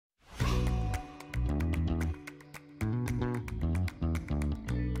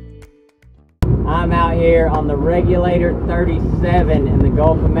I'm out here on the Regulator 37 in the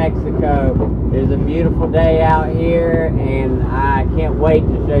Gulf of Mexico. It is a beautiful day out here, and I can't wait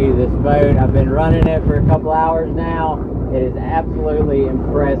to show you this boat. I've been running it for a couple hours now. It is absolutely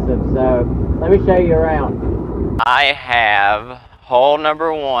impressive, so let me show you around. I have hole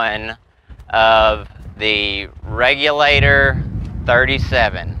number 1 of the Regulator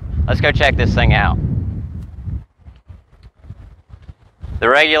 37. Let's go check this thing out. The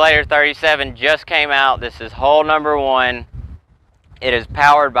Regulator 37 just came out. This is hole number 1. It is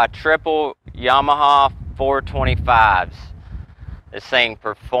powered by triple Yamaha 425s. This thing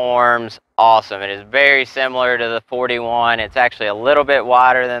performs awesome. It is very similar to the 41. It's actually a little bit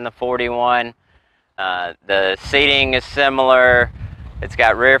wider than the 41. The seating is similar. It's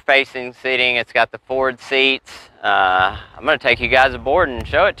got rear-facing seating. It's got the forward seats. I'm going to take you guys aboard and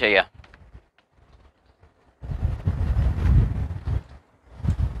show it to you.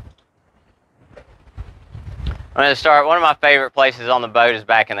 I'm going to start. One of my favorite places on the boat is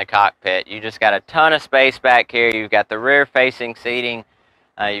back in the cockpit. You just got a ton of space back here. You've got the rear-facing seating.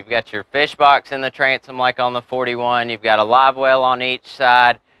 You've got your fish box in the transom like on the 41. You've got a live well on each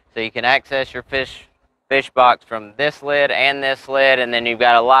side, so you can access your fish box from this lid and this lid, and then you've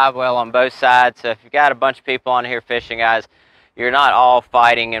got a live well on both sides. So if you've got a bunch of people on here fishing, guys, you're not all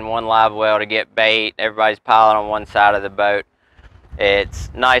fighting in one live well to get bait. Everybody's piling on one side of the boat.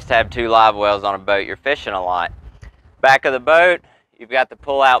 It's nice to have 2 live wells on a boat. You're fishing a lot. Back of the boat, you've got the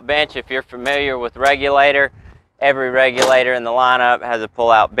pull-out bench. If you're familiar with Regulator, every Regulator in the lineup has a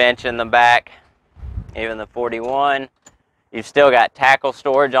pull-out bench in the back, even the 41. You've still got tackle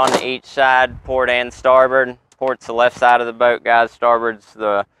storage on each side, port and starboard. Port's the left side of the boat, guys. Starboard's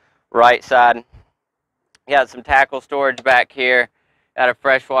the right side. You got some tackle storage back here. Got a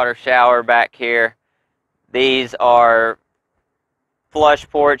freshwater shower back here. These are flush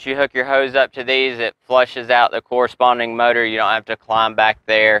ports. You hook your hose up to these, it flushes out the corresponding motor. You don't have to climb back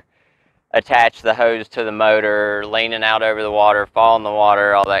there, attach the hose to the motor, leaning out over the water, fall in the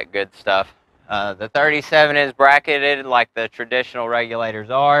water, all that good stuff. The 37 is bracketed like the traditional Regulators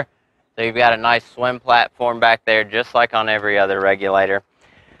are, so you've got a nice swim platform back there just like on every other Regulator.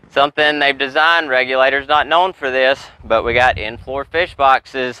 Something they've designed, Regulator's not known for this, but we got in-floor fish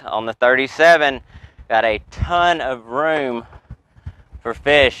boxes on the 37. Got a ton of room for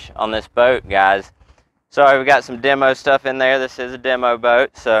fish on this boat, guys. Sorry, we've got some demo stuff in there. This is a demo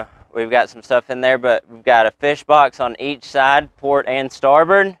boat, so we've got some stuff in there, but we've got a fish box on each side, port and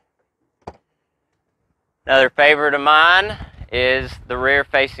starboard. Another favorite of mine is the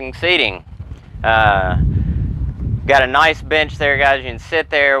rear-facing seating. Got a nice bench there, guys. You can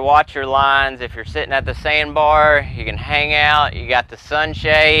sit there, watch your lines. If you're sitting at the sandbar, you can hang out. You got the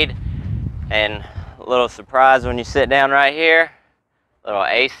sunshade, and a little surprise when you sit down right here, little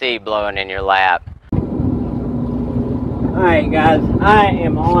AC blowing in your lap. Alright guys, I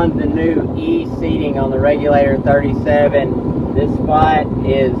am on the new E seating on the Regulator 37. This spot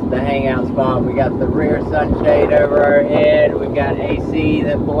is the hangout spot. We got the rear sunshade over our head. We've got AC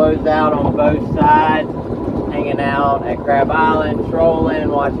that blows out on both sides. Hanging out at Crab Island, trolling,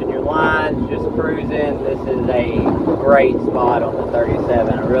 watching your lines, just cruising. This is a great spot on the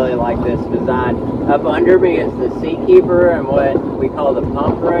 37. I really like this design. Up under me is the Seakeeper and what we call the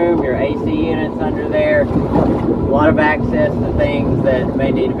pump room. Your AC units under there. A lot of access to things that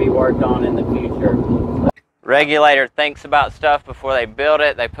may need to be worked on in the future. Regulator thinks about stuff before they build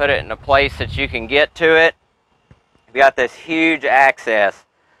it. They put it in a place that you can get to it. You've got this huge access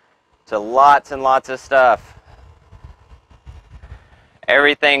to lots and lots of stuff.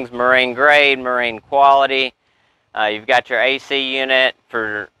 Everything's marine grade, marine quality. You've got your AC unit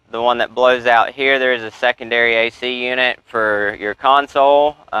for the one that blows out here. There is a secondary AC unit for your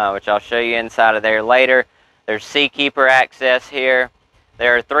console, which I'll show you inside of there later. There's Seakeeper access here.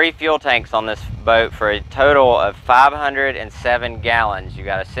 There are 3 fuel tanks on this boat for a total of 507 gallons. You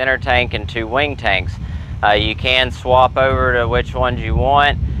got a center tank and 2 wing tanks. You can swap over to which ones you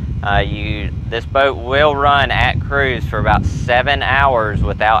want. This boat will run at cruise for about 7 hours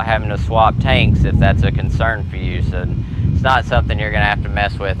without having to swap tanks if that's a concern for you. So it's not something you're going to have to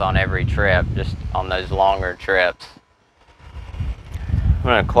mess with on every trip, just on those longer trips. I'm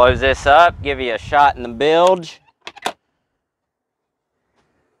going to close this up, give you a shot in the bilge.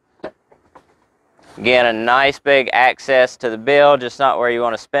 Again, a nice big access to the bilge. It's not where you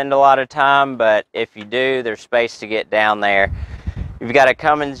want to spend a lot of time, but if you do, there's space to get down there. You've got a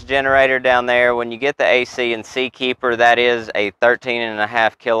Cummins generator down there. When you get the AC and Seakeeper, that is a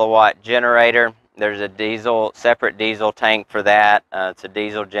 13.5 kilowatt generator. There's a separate diesel tank for that. It's a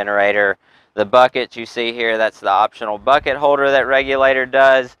diesel generator. The buckets you see here, that's the optional bucket holder that Regulator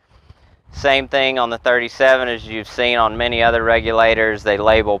does. Same thing on the 37, as you've seen on many other regulators. They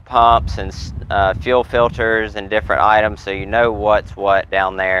label pumps and fuel filters and different items, so you know what's what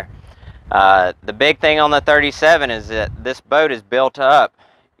down there. The big thing on the 37 is that this boat is built up.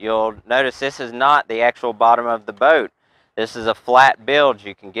 You'll notice this is not the actual bottom of the boat. This is a flat bilge.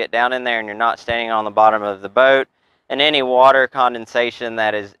 You can get down in there and you're not standing on the bottom of the boat. And any water condensation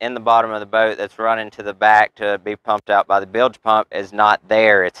that is in the bottom of the boat that's running to the back to be pumped out by the bilge pump is not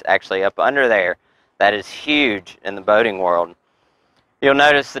there. It's actually up under there. That is huge in the boating world. You'll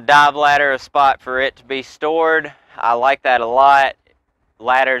notice the dive ladder, a spot for it to be stored. I like that a lot.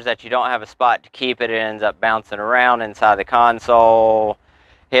 Ladders that you don't have a spot to keep it, it ends up bouncing around inside the console,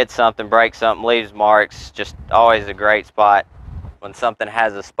 hits something, breaks something, leaves marks. Just always a great spot when something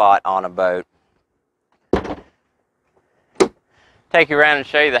has a spot on a boat. Take you around and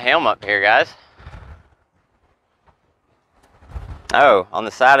show you the helm up here, guys. Oh, on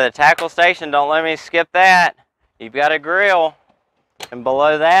the side of the tackle station, don't let me skip that. You've got a grill, and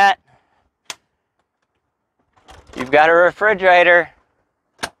below that, you've got a refrigerator.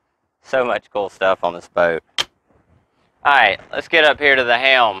 So much cool stuff on this boat. All right, let's get up here to the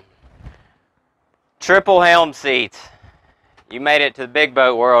helm. Triple helm seats. You made it to the big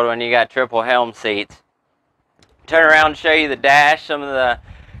boat world when you got triple helm seats. Turn around and show you the dash, some of the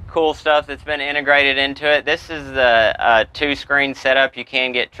cool stuff that's been integrated into it. This is the 2-screen setup. You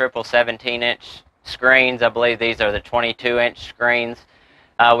can get triple 17-inch screens. I believe these are the 22-inch screens.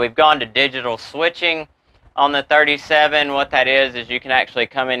 We've gone to digital switching on the 37. What that is you can actually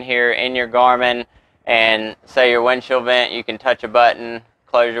come in here in your Garmin and say your windshield vent. You can touch a button,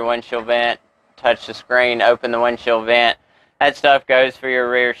 close your windshield vent, touch the screen, open the windshield vent. That stuff goes for your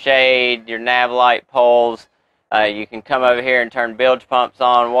rear shade, your nav light poles. You can come over here and turn bilge pumps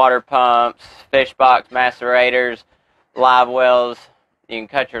on, water pumps, fish box macerators, live wells. You can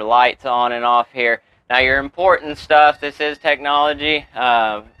cut your lights on and off here. Now your important stuff, this is technology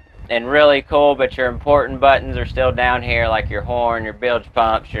and really cool, but your important buttons are still down here, like your horn, your bilge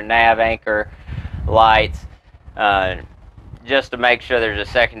pumps, your nav anchor lights, just to make sure there's a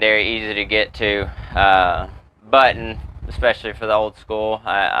secondary, easy to get to button, especially for the old school.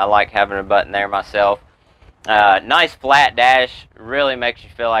 I like having a button there myself. Nice flat dash, really makes you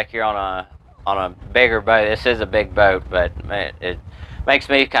feel like you're on a bigger boat. This is a big boat, but it makes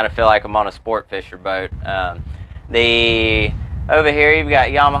me kind of feel like I'm on a sport fisher boat. Over here you've got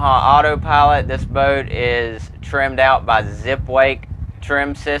Yamaha Autopilot. This boat is trimmed out by Zip Wake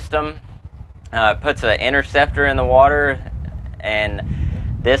trim system. It puts an interceptor in the water, and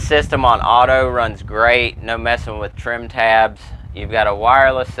this system on auto runs great. No messing with trim tabs. You've got a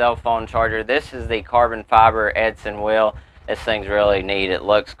wireless cell phone charger. This is the carbon fiber Edson wheel. This thing's really neat. It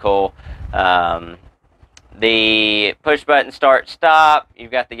looks cool. The push button start stop.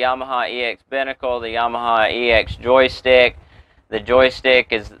 You've got the Yamaha EX binnacle, the Yamaha EX joystick. The joystick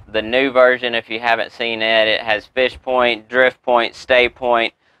is the new version if you haven't seen it. It has fish point, drift point, stay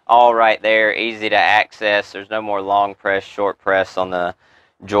point, all right there. Easy to access. There's no more long press, short press on the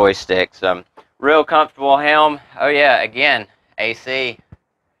joystick. So real comfortable helm. Oh yeah, again, AC.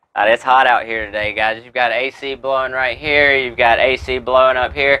 It's hot out here today, guys. You've got AC blowing right here. You've got AC blowing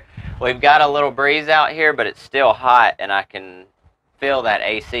up here. We've got a little breeze out here, but it's still hot, and I can feel that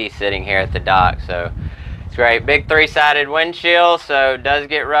AC sitting here at the dock. So it's great. Big 3-sided windshield, so it does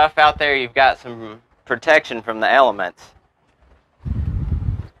get rough out there. You've got some protection from the elements.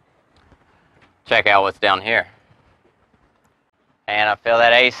 Check out what's down here. And I feel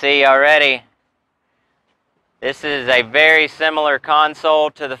that AC already. This is a very similar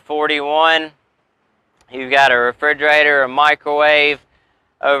console to the 41. You've got a refrigerator, a microwave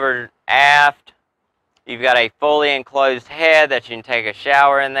over aft. You've got a fully enclosed head that you can take a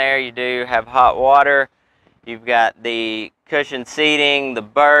shower in there. You do have hot water. You've got the cushioned seating, the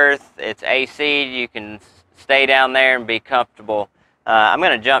berth. It's AC. You can stay down there and be comfortable. I'm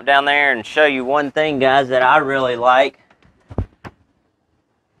going to jump down there and show you one thing, guys, that I really like.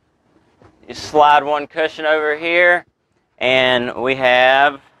 You slide one cushion over here, and we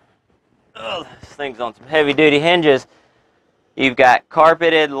have, this thing's on some heavy-duty hinges. You've got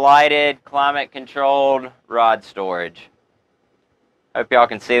carpeted, lighted, climate-controlled rod storage. Hope y'all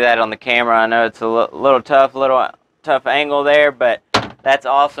can see that on the camera. I know it's a little tough angle there, but that's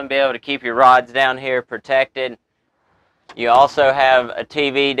awesome. Be able to keep your rods down here protected. You also have a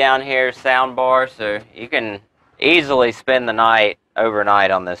TV down here, sound bar, so you can easily spend the night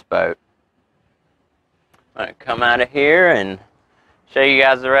overnight on this boat. I'm going to come out of here and show you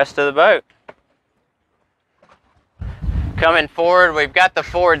guys the rest of the boat. Coming forward, we've got the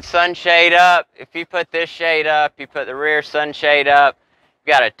forward sunshade up. If you put this shade up, you put the rear sunshade up,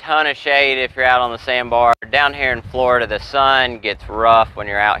 You've got a ton of shade if you're out on the sandbar. Down here in Florida, the sun gets rough when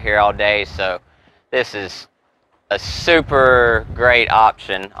you're out here all day, so this is a super great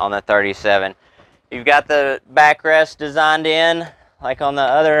option on the 37. You've got the backrest designed in, like on the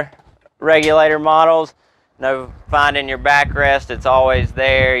other Regulator models. No finding your backrest, it's always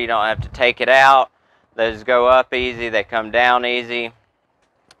there. You don't have to take it out. Those go up easy, they come down easy.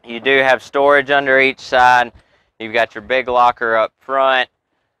 You do have storage under each side. You've got your big locker up front.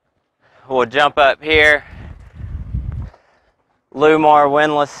 We'll jump up here. Lumar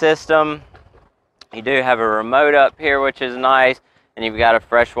windlass system. You do have a remote up here, which is nice, and you've got a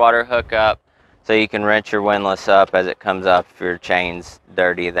freshwater hookup, so you can wrench your windlass up as it comes up if your chain's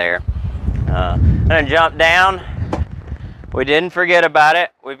dirty there. I'm gonna jump down. We didn't forget about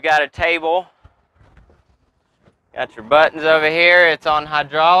it. We've got a table. Got your buttons over here. It's on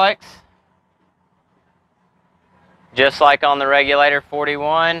hydraulics, just like on the Regulator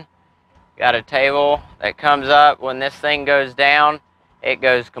 41. Got a table that comes up. When this thing goes down, it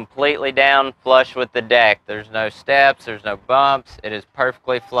goes completely down flush with the deck. There's no steps, there's no bumps. It is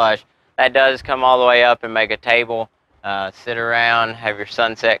perfectly flush. That does come all the way up and make a table. Sit around, have your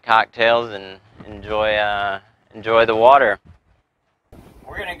sunset cocktails, and enjoy the water.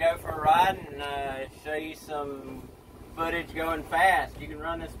 We're gonna go for a ride and show you some footage going fast. You can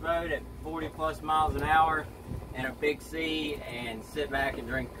run this boat at 40+ miles an hour in a big sea and sit back and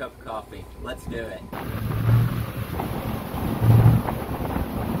drink a cup of coffee. Let's do it.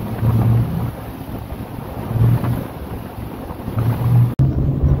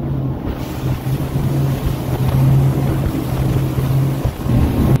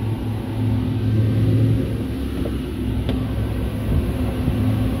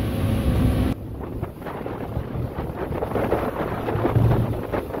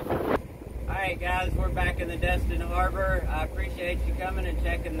 Guys, we're back in the Destin Harbor. I appreciate you coming and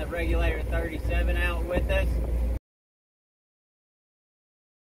checking the Regulator 37 out with us.